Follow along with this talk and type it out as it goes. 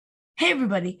Hey,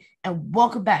 everybody, and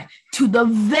welcome back to the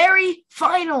very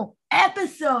final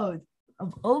episode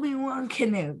of Obi-Wan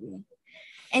Kenobi.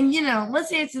 And,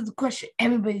 let's answer the question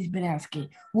everybody's been asking.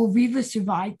 Will Reva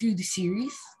survive through the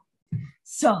series?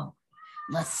 So,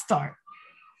 let's start.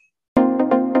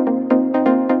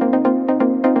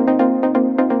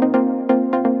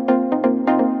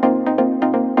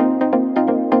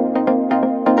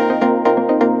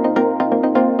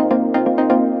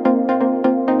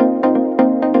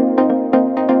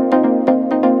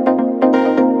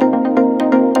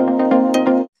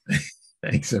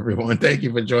 Thanks, everyone. Thank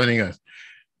you for joining us.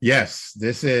 Yes,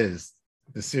 this is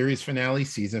the series finale,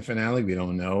 season finale. We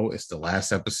don't know. It's the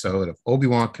last episode of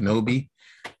Obi-Wan Kenobi,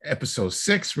 episode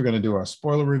 6. We're going to do our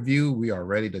spoiler review. We are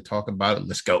ready to talk about it.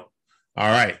 Let's go. All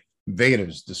right.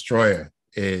 Vader's destroyer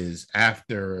is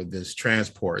after this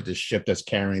transport, this ship that's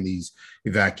carrying these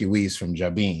evacuees from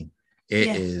Jabin. It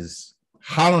is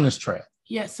hot on its trail.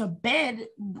 Yeah, so Ben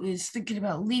is thinking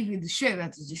about leaving the ship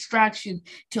as a distraction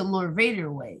to lure Vader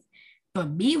away. But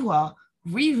meanwhile,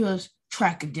 Reva's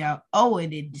tracking down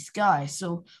Owen in disguise.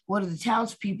 So one of the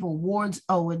townspeople warns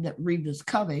Owen that Reva's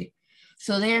coming.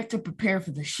 So they have to prepare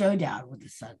for the showdown when the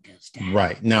sun goes down.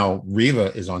 Right. Now,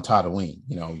 Reva is on Tatooine.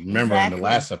 Remember in the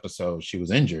last episode, she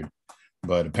was injured.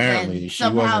 But apparently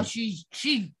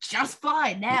she's just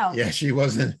fine now. Yeah, she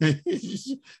wasn't.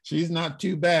 She's not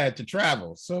too bad to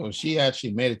travel. So she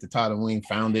actually made it to Tatooine,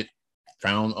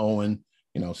 found Owen,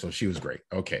 so she was great.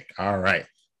 Okay. All right.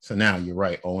 So now you're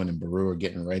right. Owen and Beru are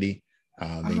getting ready.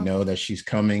 They know that she's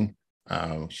coming.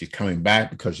 She's coming back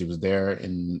because she was there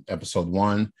in episode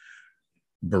 1.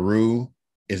 Beru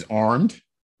is armed.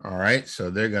 All right. So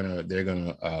they're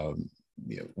gonna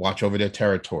watch over their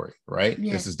territory. Right.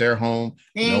 Yeah. This is their home.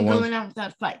 They ain't going out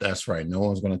without fight. That's right. No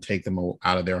one's gonna take them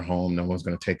out of their home. No one's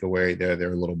gonna take away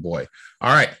their little boy.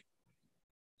 All right.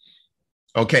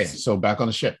 Okay. So back on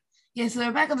the ship. Yeah. So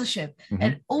they're back on the ship,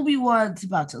 and Obi-Wan's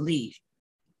about to leave.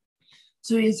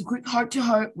 So he has a quick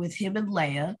heart-to-heart with him and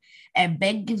Leia, and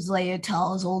Ben gives Leia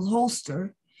Tal's old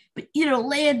holster. But,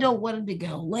 Leia don't want him to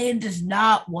go. Leia does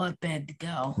not want Ben to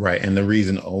go. Right, and the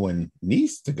reason Owen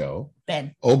needs to go,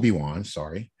 Obi-Wan,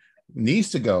 needs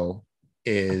to go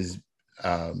is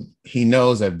he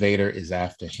knows that Vader is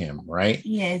after him, right?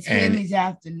 Yeah, it's him he's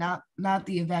after, not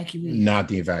the evacuee. Not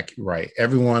the evacuee, right.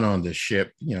 Everyone on the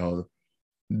ship,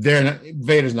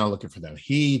 Vader's not looking for them.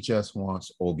 He just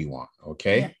wants Obi-Wan,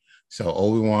 okay? Yeah. So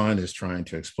Obi-Wan is trying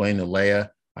to explain to Leia,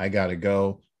 I got to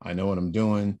go. I know what I'm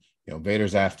doing.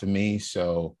 Vader's after me.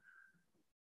 So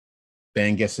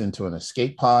Ben gets into an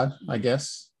escape pod, I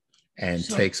guess, and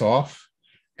takes off.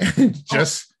 And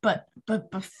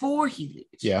but before he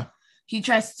leaves, he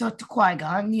tries to talk to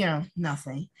Qui-Gon,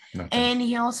 nothing. And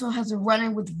he also has a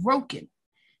run-in with Roken.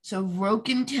 So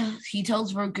he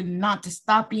tells Roken not to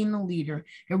stop being the leader,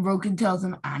 and Roken tells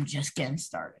him, I'm just getting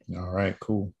started. All right,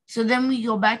 cool. So then we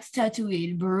go back to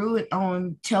Tatooine. Beru and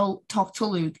Owen talk to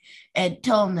Luke and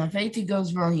tell him that if anything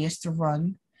goes wrong, he has to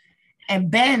run.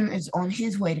 And Ben is on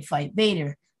his way to fight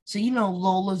Vader. So,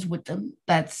 Lola's with them.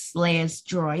 That's Leia's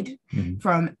droid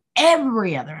from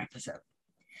every other episode.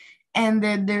 And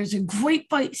then there's a great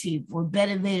fight scene where Ben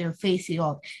and Vader are facing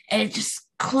off, and it just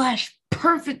clashed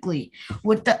perfectly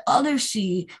with the other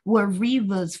scene where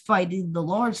Reva's fighting the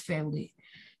Lars family.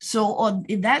 So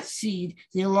in that scene,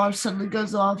 the alarm suddenly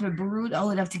goes off, and Beru and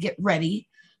Owen have to get ready.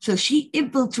 So she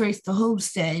infiltrates the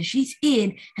homestead. She's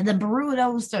in, and then Beru and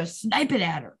Owen start sniping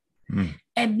at her.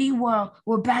 And meanwhile,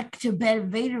 we're back to Ben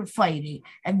and Vader fighting,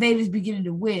 and Vader's beginning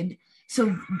to win.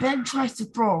 So Ben tries to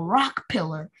throw a rock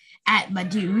pillar at my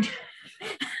dude,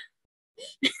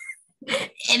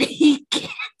 and he can't.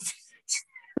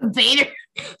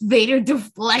 Vader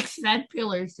deflects that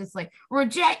pillar. It's just like,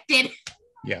 rejected.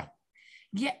 Yeah,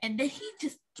 and then he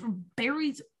just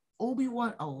buries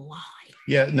Obi-Wan alive.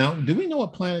 Yeah, now, do we know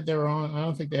what planet they're on? I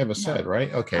don't think they ever said,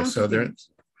 right? Okay, so there's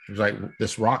like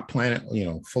this rock planet,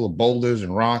 full of boulders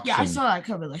and rocks. Yeah, I saw that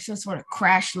coming, like some sort of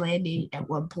crash landing at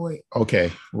one point.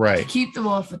 Okay, right. To keep them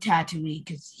off of Tatooine,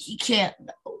 because he can't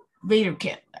know. Vader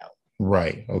can't know.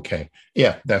 Right. Okay.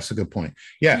 Yeah, that's a good point.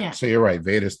 Yeah. So you're right.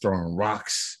 Vader's throwing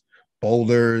rocks,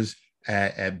 boulders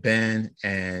at Ben,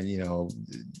 and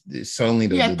suddenly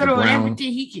the throwing ground,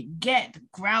 everything he can get. The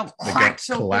ground cracks,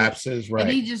 collapses. Right.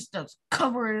 And he just starts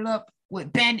covering it up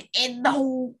with Ben in the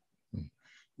hole.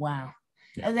 Wow.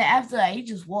 Yeah. And then after that, he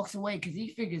just walks away because he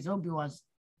figures Obi-Wan's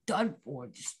done for,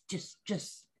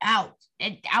 just out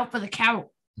for the count.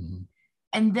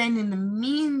 And then in the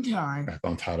meantime, back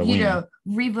on Tatooine,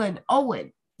 Reva and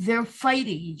Owen, they're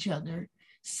fighting each other.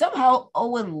 somehow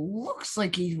Owen looks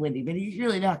like he's winning, but he's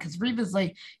really not. Because Reva's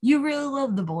like, "You really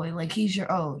love the boy, like he's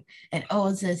your own," and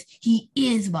Owen says, "He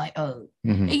is my own."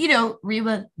 Mm-hmm. And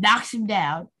Reva knocks him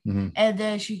down, Mm-hmm. and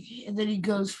then she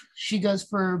goes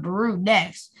for Beru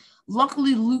next.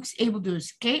 Luckily, Luke's able to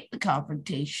escape the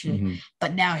confrontation, Mm-hmm.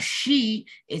 but now she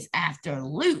is after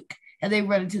Luke, and they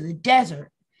run into the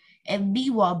desert. And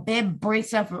meanwhile, Ben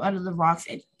breaks out from under the rocks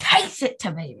and takes it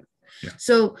to Vader. Yeah.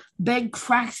 So Ben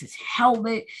cracks his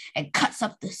helmet and cuts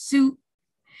up the suit,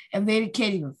 and Vader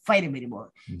can't even fight him anymore.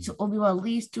 Mm-hmm. So Obi-Wan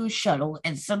leads to a shuttle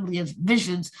and suddenly has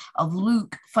visions of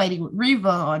Luke fighting with Reva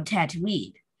on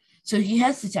Tatooine. So he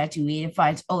heads to Tatooine and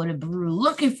finds Owen and Beru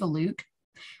looking for Luke.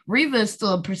 Reva is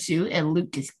still in pursuit, and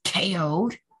Luke is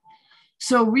KO'd.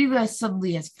 So Reva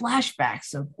suddenly has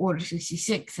flashbacks of Order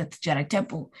 66 at the Jedi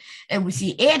Temple, and we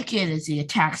see Anakin as he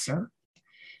attacks her.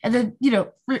 And then,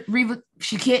 Reva,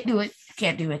 she can't do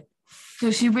it.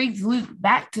 So she brings Luke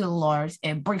back to the Lars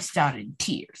and breaks down in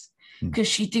tears because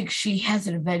she thinks she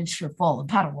hasn't avenged her fallen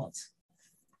Padawans.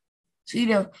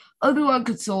 So, Obi-Wan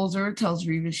consoles her, tells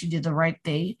Reva she did the right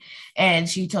thing, and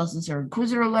she tosses her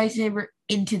Inquisitor lightsaber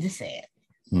into the sand.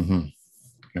 Mm-hmm.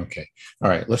 Okay. All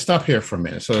right. Let's stop here for a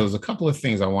minute. So there's a couple of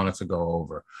things I wanted to go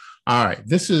over. All right.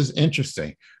 This is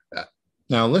interesting.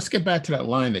 Now let's get back to that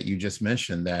line that you just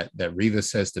mentioned that Reva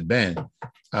says to Ben,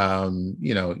 Owen.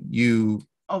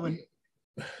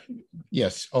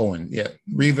 Yes, Owen. Yeah.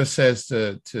 Reva says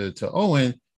to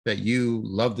Owen that you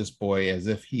love this boy as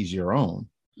if he's your own.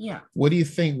 Yeah. What do you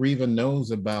think Reva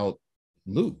knows about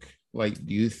Luke? Like,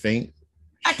 do you think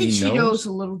I think she knows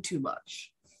a little too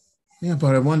much. Yeah,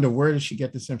 but I wonder, where did she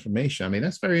get this information? I mean,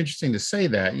 that's very interesting to say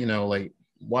that, like,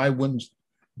 why wouldn't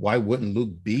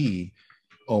Luke be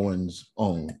Owen's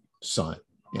own son?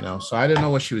 So I didn't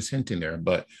know what she was hinting there,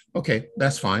 but okay,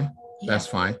 that's fine. Yeah. That's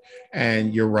fine.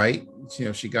 And you're right.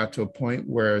 She got to a point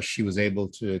where she was able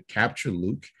to capture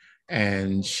Luke,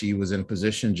 and she was in a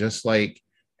position just like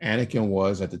Anakin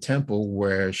was at the temple,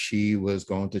 where she was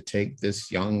going to take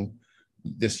this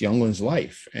youngling's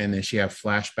life, and then she had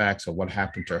flashbacks of what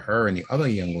happened to her and the other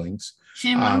younglings. She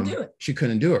didn't want to do it. She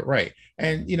couldn't do it, right?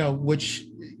 And which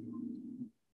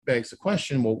begs the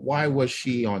question: well, why was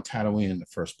she on Tatooine in the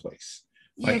first place?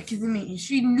 Yeah, because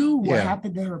she knew what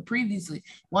happened to her previously.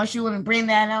 Why she wouldn't bring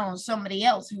that out on somebody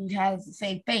else who has the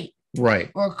same fate, right?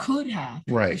 Or could have,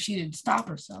 right? If she didn't stop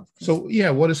herself. So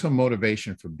what is her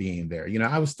motivation for being there?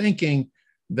 I was thinking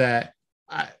that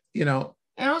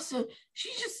and also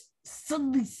she just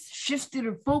suddenly shifted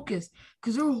her focus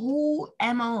because her whole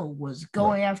MO was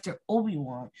going after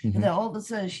Obi-Wan. Mm-hmm. And then all of a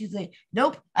sudden she's like,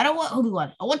 nope, I don't want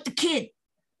Obi-Wan. I want the kid.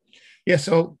 Yeah,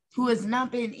 so who has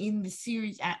not been in the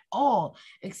series at all,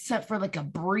 except for like a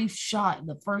brief shot in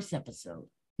the first episode.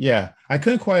 Yeah, I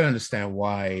couldn't quite understand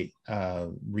why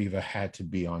Reva had to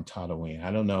be on Tatooine.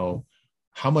 I don't know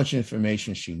how much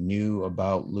information she knew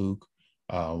about Luke.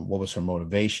 What was her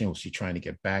motivation? Was she trying to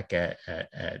get back at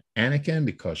Anakin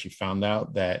because she found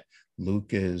out that Luke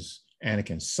is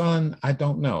Anakin's son? I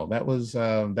don't know. That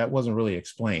wasn't really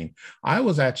explained. I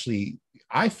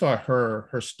thought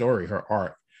her story, her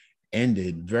arc,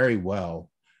 ended very well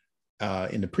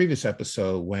in the previous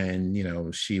episode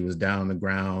when she was down on the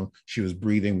ground, she was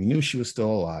breathing, we knew she was still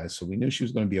alive, so we knew she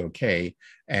was going to be okay.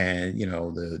 And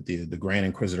the Grand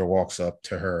Inquisitor walks up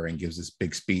to her and gives this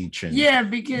big speech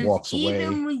and because walks even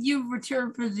away. when you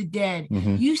return from the dead,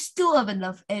 mm-hmm. you still have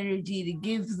enough energy to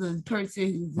give the person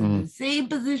who's in the same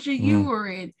position you were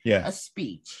in a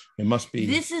speech. It must be.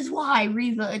 This is why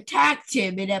Reva attacked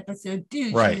him in episode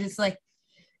 2. Right. She was just like,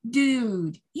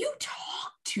 dude, you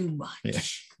talk too much. Yeah,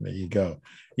 there you go.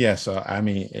 Yeah, so I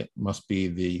mean, it must be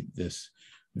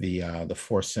the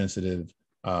force sensitive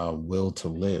will to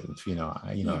live.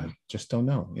 I just don't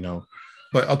know.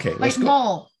 But okay, let's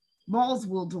go. Maul's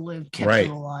will to live kept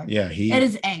him alive. Yeah, and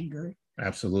his anger.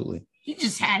 Absolutely. He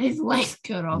just had his legs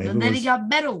cut off, and then he got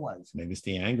better ones. Maybe it's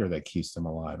the anger that keeps him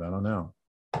alive. I don't know.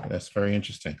 That's very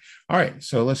interesting. All right,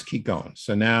 so let's keep going.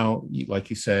 So now, like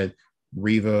you said,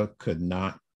 Reva could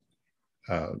not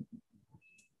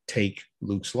take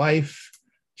Luke's life.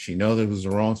 She knows it was the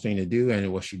wrong thing to do,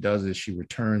 and what she does is she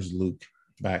returns Luke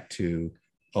back to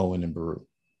Owen and Beru.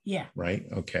 Yeah. Right.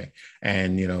 Okay.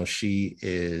 And she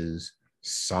is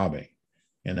sobbing.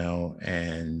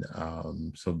 And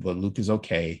but Luke is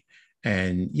okay.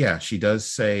 And yeah, she does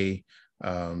say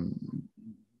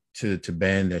to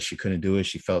Ben that she couldn't do it.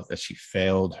 She felt that she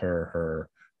failed her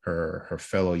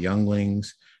fellow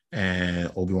younglings. And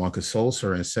Obi-Wan consoles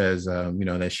her and says,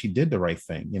 that she did the right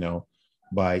thing,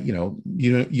 by,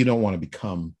 you don't want to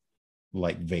become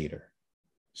like Vader.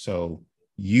 So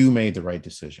you made the right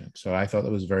decision. So I thought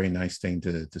that was a very nice thing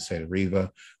to say to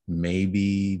Reva.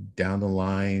 Maybe down the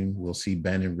line, we'll see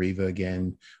Ben and Reva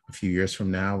again a few years from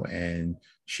now, and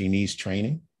she needs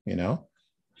training.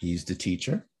 He's the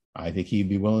teacher. I think he'd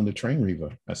be willing to train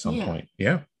Reva at some point.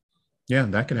 Yeah,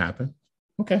 that could happen.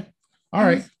 Okay, all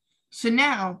right. So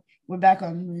now we're back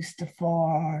on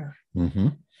Mustafar.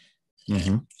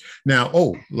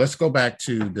 Now, let's go back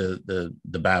to the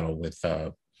battle with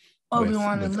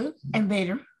Obi-Wan and Luke and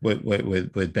Vader.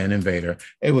 With Ben and Vader.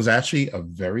 It was actually a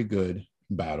very good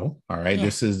battle. All right. Yeah.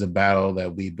 This is the battle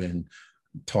that we've been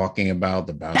talking about,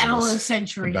 the battle of the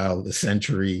century. Battle of the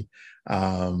century.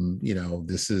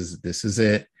 This is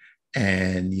it.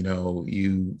 And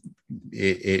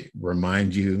it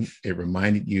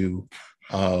reminded you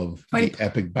of the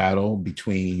epic battle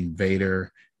between Vader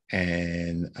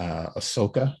and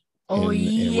Ahsoka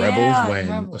in Rebels, when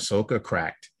Ahsoka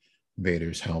cracked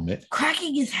Vader's helmet.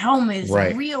 Cracking his helmet is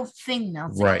a real thing now.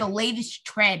 It's like the latest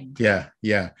trend. Yeah.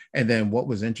 And then what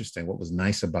was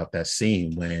nice about that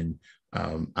scene when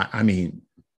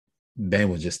Ben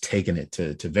was just taking it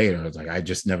to Vader. I was like, I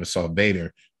just never saw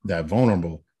Vader that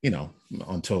vulnerable,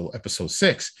 until episode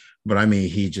 6. But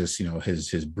he just,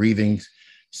 his breathing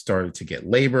started to get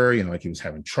labor, like he was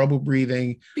having trouble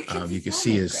breathing. You could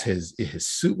see his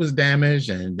suit was damaged,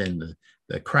 and then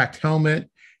the cracked helmet.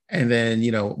 And then,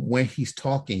 when he's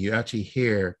talking, you actually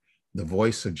hear the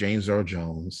voice of James Earl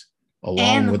Jones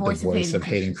along with the voice of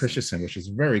Hayden Christensen, which is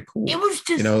very cool. It was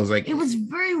just, it was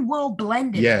very well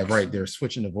blended. Yeah, right. They're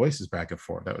switching the voices back and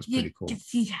forth. That was pretty cool.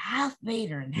 He's half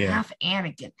Vader and half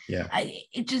Anakin. Yeah.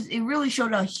 It really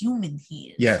showed how human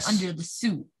he is. Yes. Under the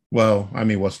suit. Well,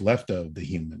 what's left of the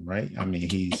human, right?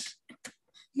 He's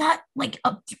not like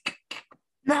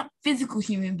not physical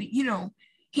human, but he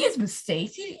has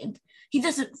mistakes. He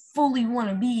doesn't fully want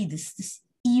to be this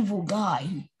evil guy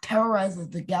who terrorizes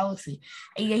the galaxy,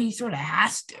 and yet he sort of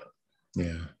has to.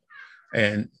 Yeah.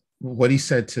 And what he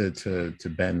said to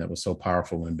Ben that was so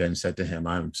powerful, when Ben said to him,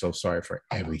 "I'm so sorry for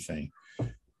everything,"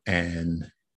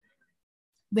 and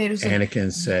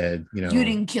Anakin said, "You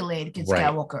didn't kill Anakin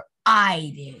Skywalker.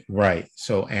 I did." Right.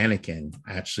 So Anakin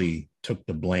actually took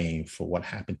the blame for what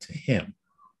happened to him.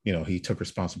 He took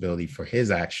responsibility for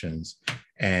his actions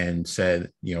and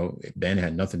said, Ben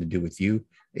had nothing to do with you.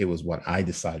 It was what I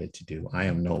decided to do. I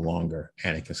am no longer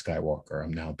Anakin Skywalker.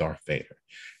 I'm now Darth Vader.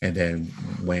 And then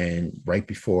right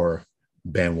before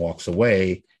Ben walks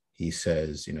away, he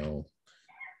says,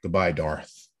 goodbye,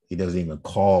 Darth. He doesn't even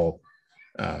call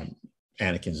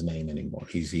Anakin's name anymore.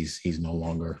 He's no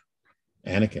longer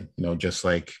Anakin. Just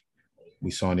like we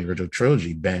saw in the original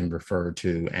trilogy, Ben referred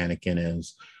to Anakin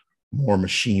as more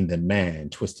machine than man,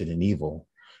 twisted and evil.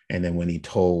 And then when he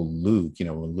told Luke,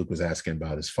 when Luke was asking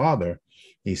about his father,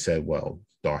 he said, well,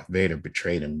 Darth Vader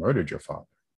betrayed and murdered your father.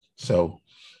 So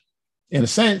in a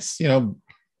sense,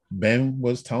 Ben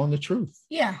was telling the truth.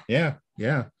 Yeah. Yeah.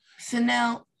 So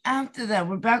now after that,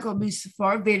 we're back on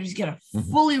Mustafar. Vader's got a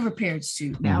fully repaired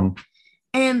suit now.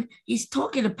 And he's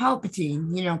talking to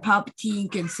Palpatine.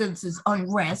 Palpatine can sense his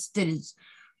unrest and his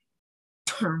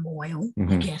turmoil,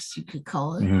 I guess you could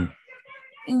call it.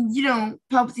 And,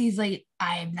 Palpatine's like,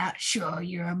 I'm not sure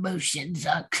your emotions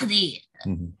are clear.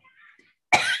 Did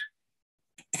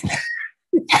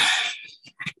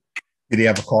he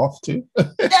have a cough too?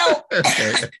 No,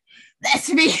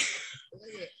 that's me.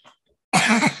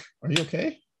 Are you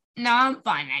okay? No, I'm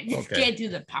fine. I just can't do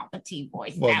the Palpatine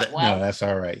voice well. No, that's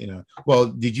all right. Well,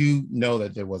 did you know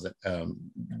that there was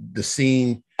the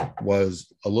scene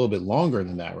was a little bit longer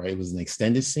than that, right? It was an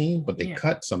extended scene, but they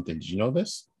cut something. Did you know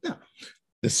this? No.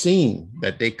 The scene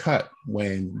that they cut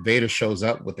when Vader shows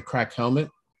up with the cracked helmet,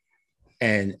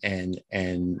 and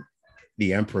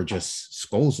the Emperor just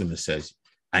scolds him and says,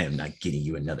 "I am not getting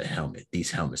you another helmet. These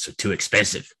helmets are too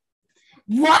expensive."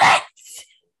 What?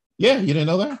 Yeah, you didn't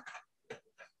know that?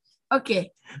 Okay,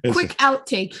 quick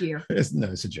outtake here. It's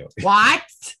a joke. What?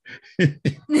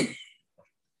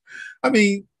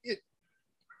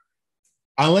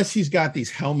 Unless he's got these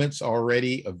helmets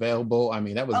already available.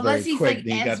 That was unless very quick.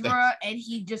 Like Ezra and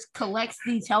he just collects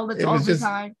these helmets all the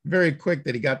time. Very quick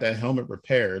that he got that helmet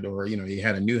repaired, or he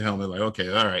had a new helmet. Like,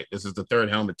 okay, all right, this is the third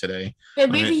helmet today.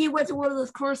 And maybe he went to one of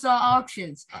those Coruscant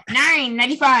auctions.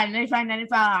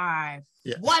 $9.95.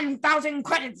 Yeah. 1,000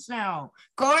 credits now.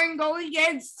 Going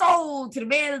and sold to the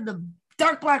man in the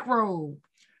dark black robe.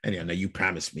 And you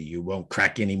promised me you won't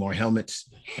crack any more helmets.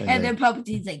 And then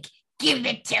Palpatine's like, give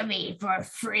it to me for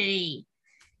free.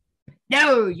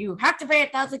 No, you have to pay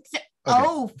 1,000. Okay.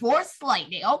 Oh, Force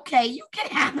lightning. Okay, you can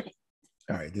have it.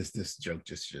 All right, this joke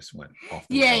just went off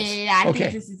the Yeah, rails. yeah, yeah. I Okay.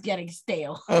 think this is getting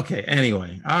stale. Okay.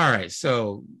 Anyway, all right.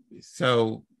 So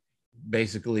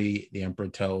basically, the Emperor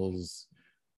tells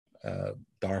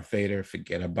Darth Vader,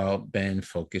 forget about Ben,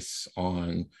 focus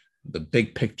on the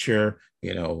big picture.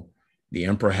 The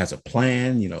Emperor has a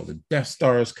plan. The Death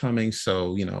Star is coming,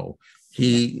 so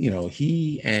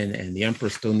he and the Emperor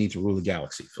still need to rule the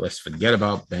galaxy. So let's forget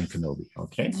about Ben Kenobi.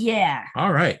 Okay. Yeah.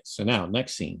 All right. So now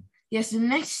next scene. Yes, the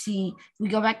next scene, we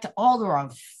go back to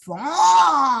Alderaan. Finally.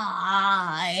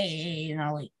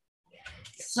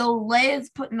 So Leia's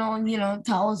putting on,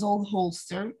 Tala's old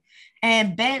holster,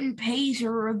 and Ben pays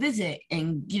her a visit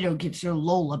and, gives her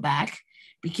Lola back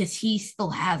because he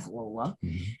still has Lola.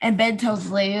 Mm-hmm. And Ben tells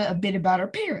Leia a bit about her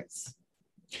parents.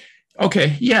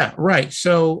 Okay, yeah, right.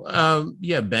 So,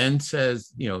 Ben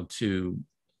says, to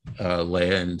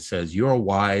Leia and says, you're a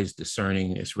wise,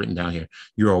 discerning, it's written down here,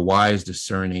 you're a wise,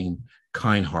 discerning,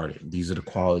 kind-hearted. These are the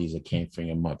qualities that came from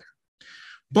your mother.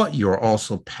 But you're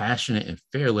also passionate and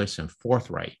fearless and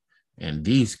forthright. And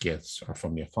these gifts are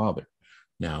from your father.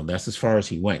 Now, that's as far as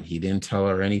he went. He didn't tell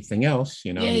her anything else.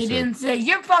 He didn't say,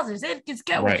 your father's Anakin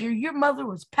Skywalker, right. Your mother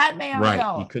was Padme Amidala.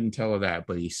 Right, he couldn't tell her that.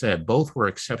 But he said both were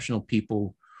exceptional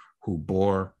people who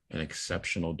bore an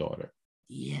exceptional daughter.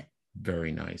 Yeah.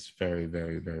 Very nice. Very,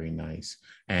 very, very nice.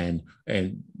 And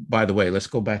by the way, let's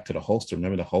go back to the holster.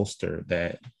 Remember the holster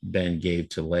that Ben gave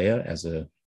to Leia as a...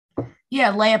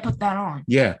 Yeah, Leia put that on.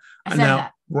 Yeah. I said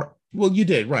that. Well, you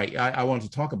did, right. I wanted to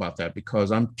talk about that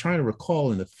because I'm trying to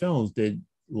recall in the films, did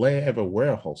Leia ever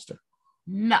wear a holster?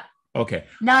 No. Okay.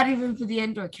 Not even for the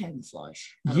Endor camouflage.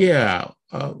 Yeah.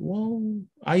 We'll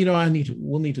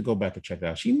need to go back and check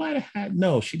that out. She might have had,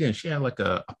 no, she didn't. She had like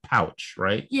a pouch,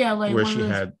 right? Yeah, like where one she of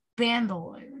those had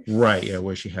bandoliers. Right, yeah,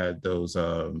 where she had those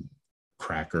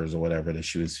crackers or whatever that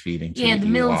she was feeding to the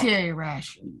military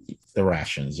rations. The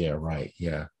rations, yeah, right,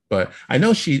 yeah. But I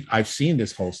know I've seen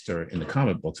this holster in the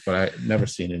comic books, but I've never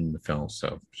seen it in the film.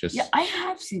 So I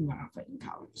have seen that in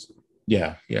comics.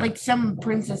 Yeah. Like some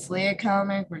Princess Leia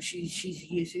comic where she's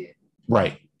used it.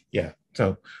 Right. Yeah.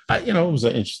 So it was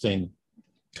an interesting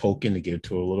token to give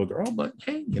to a little girl, but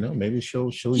hey, maybe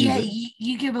she'll use it. Yeah,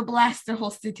 you give a blaster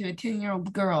holster to a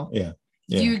 10-year-old girl. Yeah.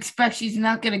 Do you expect she's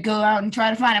not going to go out and try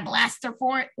to find a blaster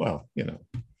for it? Well,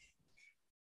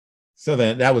 So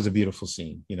that was a beautiful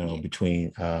scene,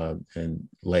 between and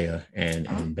Leia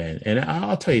and Ben. And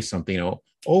I'll tell you something,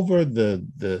 over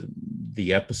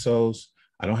the episodes,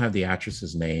 I don't have the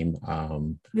actress's name.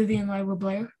 Vivian Lyra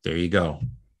Blair. There you go.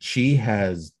 She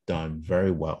has done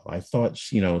very well. I thought,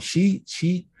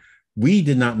 we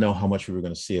did not know how much we were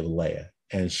going to see of Leia,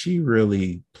 and she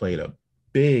really played a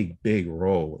big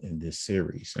role in this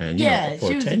series. And for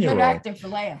she was a good actor for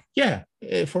Leia. Yeah,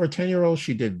 for a 10-year-old,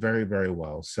 she did very, very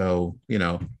well. So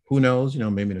who knows?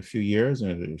 Maybe in a few years,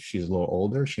 and if she's a little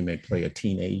older, she may play a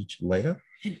teenage Leia.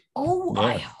 And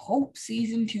I hope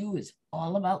season 2 is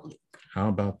all about Luke. How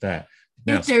about that?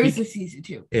 Now, if there is a season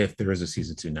 2. If there is a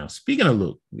season 2. Now, speaking of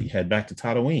Luke, we head back to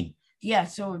Tatooine. Yeah,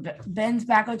 so Ben's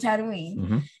back on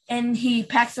Tatooine, and he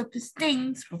packs up his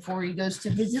things before he goes to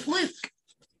visit Luke.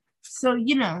 So,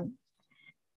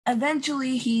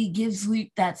 eventually he gives Luke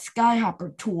that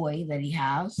Skyhopper toy that he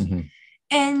has. Mm-hmm.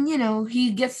 And,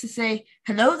 he gets to say,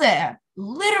 hello there,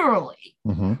 literally.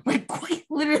 Mm-hmm. Like, quite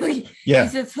literally. Yeah. He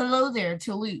says hello there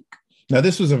to Luke. Now,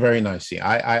 this was a very nice scene.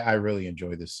 I really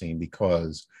enjoyed this scene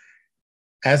because,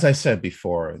 as I said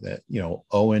before, that,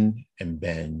 Owen and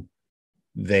Ben,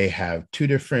 they have two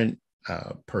different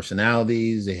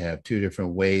personalities. They have two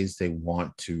different ways they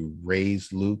want to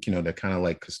raise Luke. They're kind of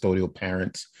like custodial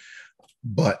parents,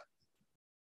 but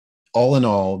all in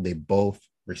all, they both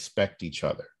respect each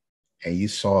other. And you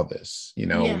saw this,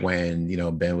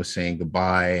 when, Ben was saying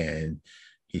goodbye and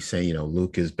he's saying,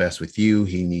 Luke is best with you.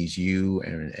 He needs you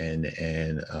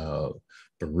and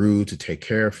Beru to take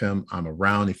care of him. I'm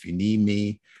around if you need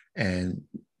me. And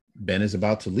Ben is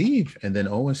about to leave. And then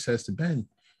Owen says to Ben,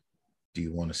 do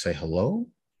you want to say hello?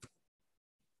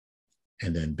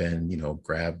 And then Ben,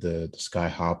 grabbed the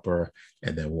Skyhopper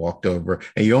and then walked over.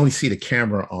 And you only see the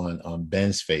camera on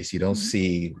Ben's face. You don't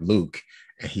see Luke.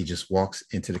 And he just walks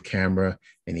into the camera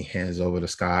and he hands over the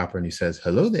Skyhopper and he says,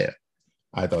 hello there.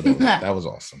 I thought that was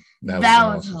awesome. That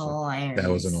was hilarious. That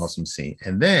was an awesome scene.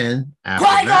 And then after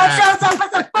Qui-Gon shows up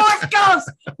as a Force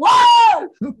Ghost.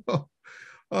 Whoa!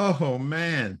 Oh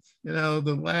man,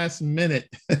 the last minute.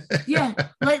 Yeah,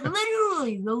 like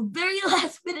literally the very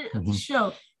last minute of the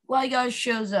show, Qui-Gon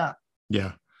shows up.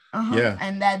 Yeah. Yeah.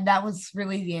 And that was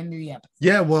really the end of the episode.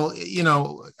 Yeah, well,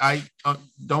 I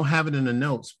don't have it in the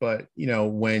notes, but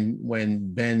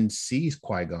when Ben sees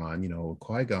Qui-Gon,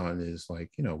 Qui-Gon is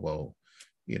like,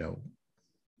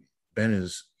 Ben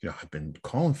is, I've been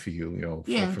calling for you,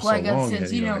 Yeah, and for so Qui-Gon long.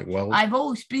 says, And, like, well, I've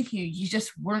always been here. You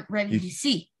just weren't ready you, to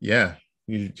see. yeah,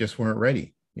 you just weren't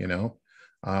ready.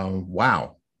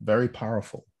 Wow. Very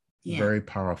powerful. Yeah. Very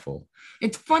powerful.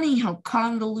 It's funny how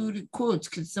convoluted quotes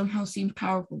can somehow seem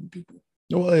powerful to people.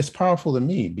 Well, it's powerful to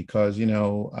me because,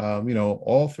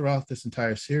 all throughout this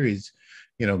entire series,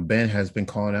 Ben has been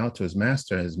calling out to his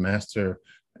master. His master,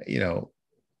 you know,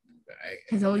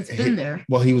 Has always been there.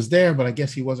 Well, he was there, but I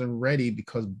guess he wasn't ready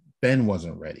because Ben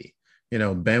wasn't ready.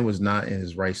 Ben was not in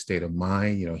his right state of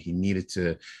mind. He needed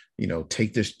to,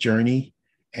 take this journey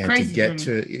and Crazy to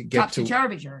journey. get to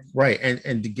journey. right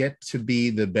and to get to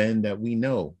be the Ben that we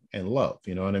know and love.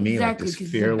 You know what I mean? Exactly, like this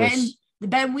fearless. The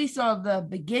Ben we saw at the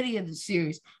beginning of the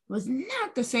series was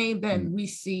not the same Ben we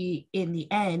see in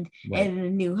the end and in A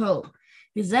New Hope.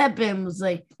 Because that Ben was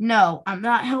like, no, I'm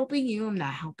not helping you. I'm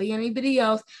not helping anybody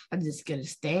else. I'm just going to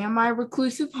stay in my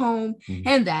reclusive home.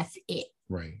 And that's it.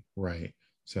 Right.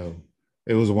 So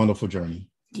it was a wonderful journey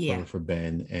for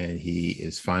Ben. And he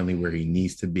is finally where he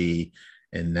needs to be.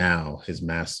 And now his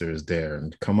master is there.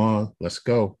 And come on, let's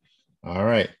go. All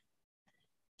right.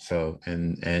 So,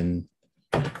 and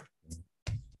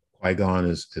Qui-Gon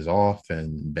is off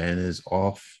and Ben is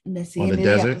off on the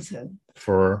desert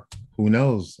for who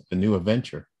knows, a new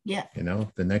adventure. Yeah.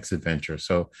 The next adventure.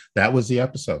 So that was the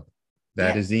episode.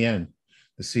 That is the end,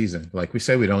 the season. Like we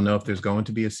said, we don't know if there's going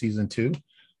to be a season 2.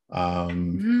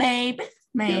 Maybe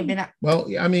not. Well,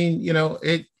 I mean,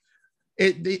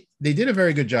 they did a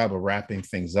very good job of wrapping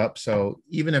things up. So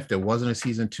even if there wasn't a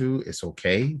season 2, it's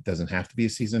okay. It doesn't have to be a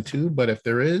season 2, but if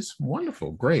there is,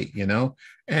 wonderful, great,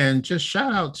 and just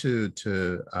shout out to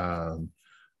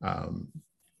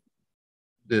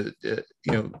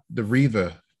the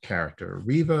Reva character.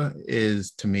 Reva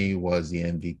to me was the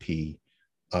MVP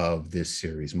of this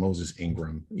series. Moses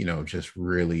Ingram, just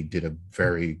really did a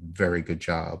very, very good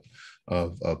job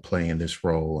of playing this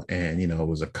role. And, it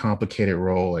was a complicated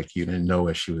role. Like you didn't know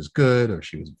if she was good or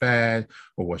she was bad,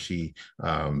 or was she,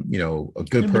 a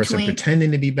good person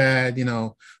pretending to be bad,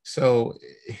 so.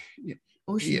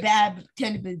 Or she's bad,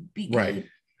 pretending to be good. Right.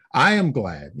 I am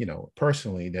glad,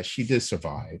 personally, that she did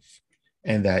survive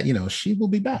and that, she will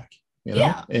be back.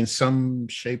 In some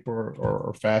shape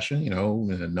or fashion,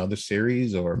 in another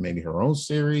series or maybe her own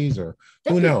series or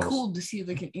who knows. Cool to see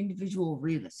like an individual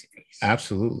Reva series.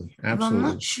 Absolutely. But I'm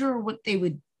not sure what they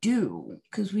would do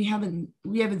because we haven't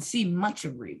seen much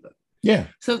of Reva. Yeah.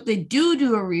 So if they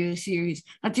do a Reva series,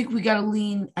 I think they got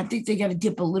to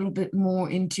dip a little bit more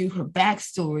into her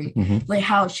backstory, like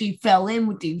how she fell in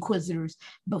with the Inquisitors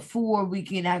before we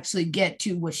can actually get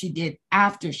to what she did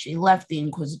after she left the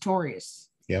Inquisitorius.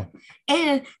 Yeah.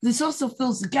 And this also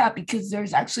fills the gap because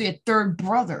there's actually a third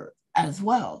brother as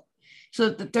well. So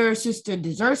if the third sister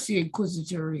deserts the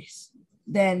Inquisitors,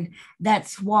 then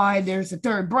that's why there's a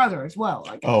third brother as well.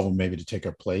 Oh, maybe to take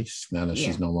her place now that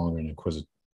she's no longer an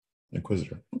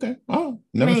Inquisitor. Okay. Oh,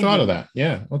 never thought of that.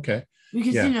 Yeah. Okay.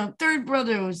 Because, third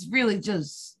brother was really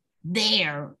just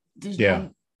there. There's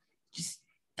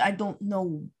I don't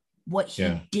know what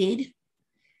he did.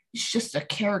 It's just a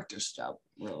character stuff.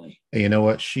 Really. And you know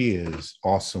what? She is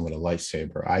awesome with a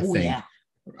lightsaber. I think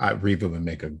Reva would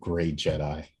make a great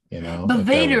Jedi, But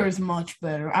Vader is much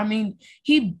better. I mean,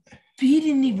 he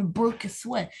didn't even break a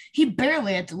sweat. He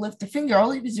barely had to lift a finger. All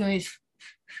he was doing is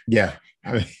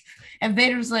and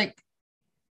Vader's like,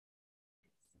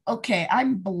 okay,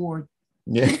 I'm bored.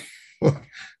 Yeah.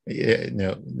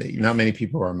 Not many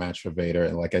people are a match for Vader.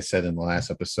 And like I said in the last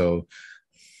episode,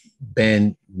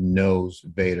 Ben knows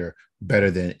Vader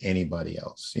better than anybody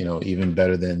else, even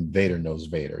better than Vader knows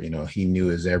Vader. He knew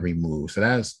his every move. So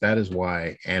that is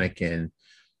why Anakin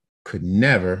could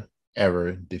never,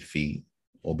 ever defeat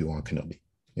Obi-Wan Kenobi,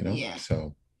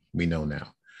 So we know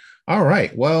now. All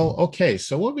right. Well, okay.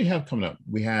 So what we have coming up?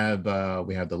 We have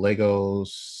the Lego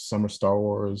Summer Star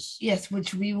Wars. Yes,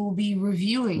 which we will be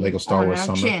reviewing Lego Star Wars on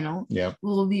our channel. Yeah. We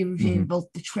will be reviewing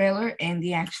both the trailer and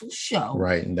the actual show.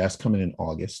 Right. And that's coming in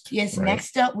August. Yes. Right?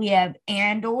 Next up, we have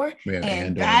Andor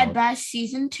and Bad Batch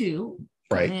Season 2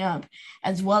 coming up,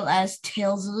 as well as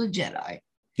Tales of the Jedi.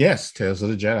 Yes, Tales of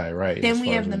the Jedi. Right. Then we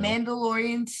have The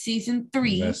Mandalorian Season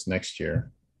 3. That's next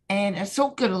year. And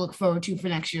Ahsoka to look forward to for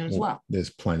next year as well. There's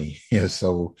plenty. Yeah,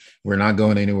 so we're not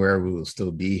going anywhere. We will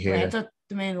still be here. Right, I thought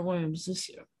The Mandalorian was this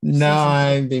year.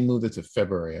 No, they moved it to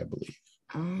February, I believe.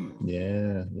 Oh.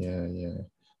 Yeah.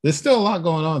 There's still a lot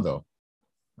going on, though.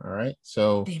 All right.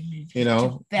 So,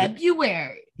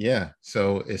 February. Yeah.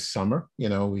 So it's summer.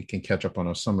 We can catch up on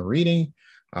our summer reading.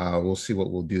 We'll see what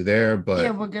we'll do there.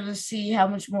 But we're going to see how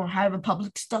much more High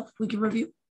Republic stuff we can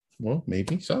review. Well,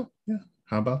 maybe so. Yeah.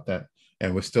 How about that?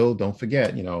 And we're still, don't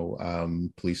forget,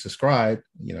 please subscribe.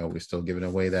 We're still giving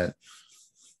away that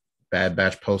Bad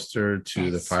Batch poster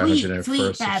to the sweet 501st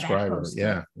Bad Batch subscriber. poster.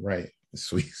 Yeah, right.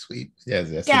 Sweet, sweet.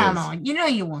 Yes, Come on,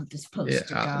 you want this poster,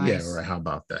 guys. Yeah, right. How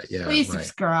about that? Yeah, please right.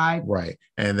 subscribe. Right,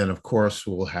 and then of course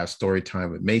we'll have story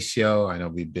time with Maceo. I know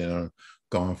we've been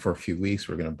gone for a few weeks.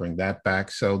 We're going to bring that back.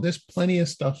 So there's plenty of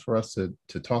stuff for us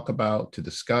to talk about, to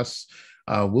discuss.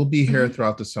 We'll be here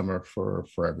throughout the summer for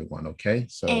everyone. Okay,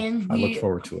 so I look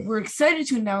forward to it. We're excited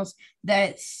to announce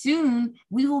that soon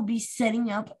we will be setting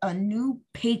up a new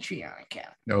Patreon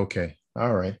account. Okay,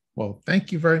 all right. Well,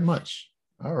 thank you very much.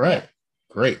 All right. Yeah.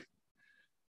 Great.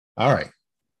 All right.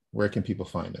 Where can people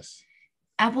find us?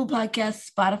 Apple Podcasts,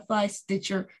 Spotify,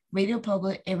 Stitcher, Radio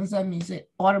Public, Amazon Music,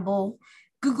 Audible,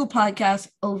 Google Podcasts,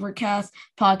 Overcast,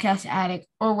 Podcast Addict,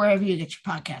 or wherever you get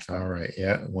your podcast from. All right.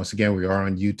 Yeah. Once again, we are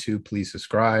on YouTube. Please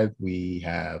subscribe. We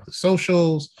have the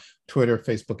socials, Twitter,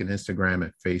 Facebook, and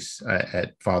Instagram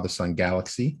at Father Son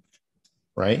Galaxy.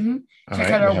 Right. Mm-hmm.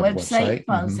 Check out our website,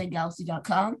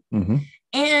 FatherSonGalaxy.com. Mm-hmm.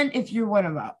 And if you're one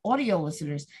of our audio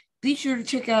listeners, be sure to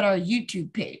check out our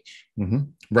YouTube page. Mm-hmm.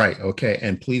 Right. Okay.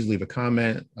 And please leave a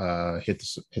comment. Hit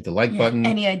the like button.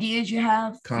 Any ideas you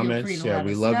have? Comments. Yeah,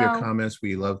 we love your comments.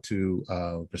 We love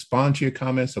to respond to your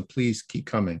comments. So please keep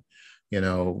coming.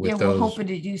 We're hoping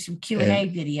to do some Q&A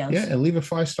videos. Yeah, and leave a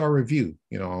 5-star review.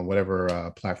 On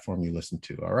whatever platform you listen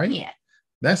to. All right. Yeah.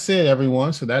 That's it,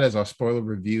 everyone. So that is our spoiler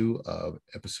review of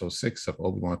episode 6 of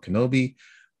Obi-Wan Kenobi.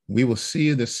 We will see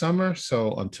you this summer.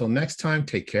 So until next time,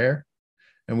 take care,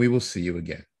 and we will see you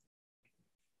again.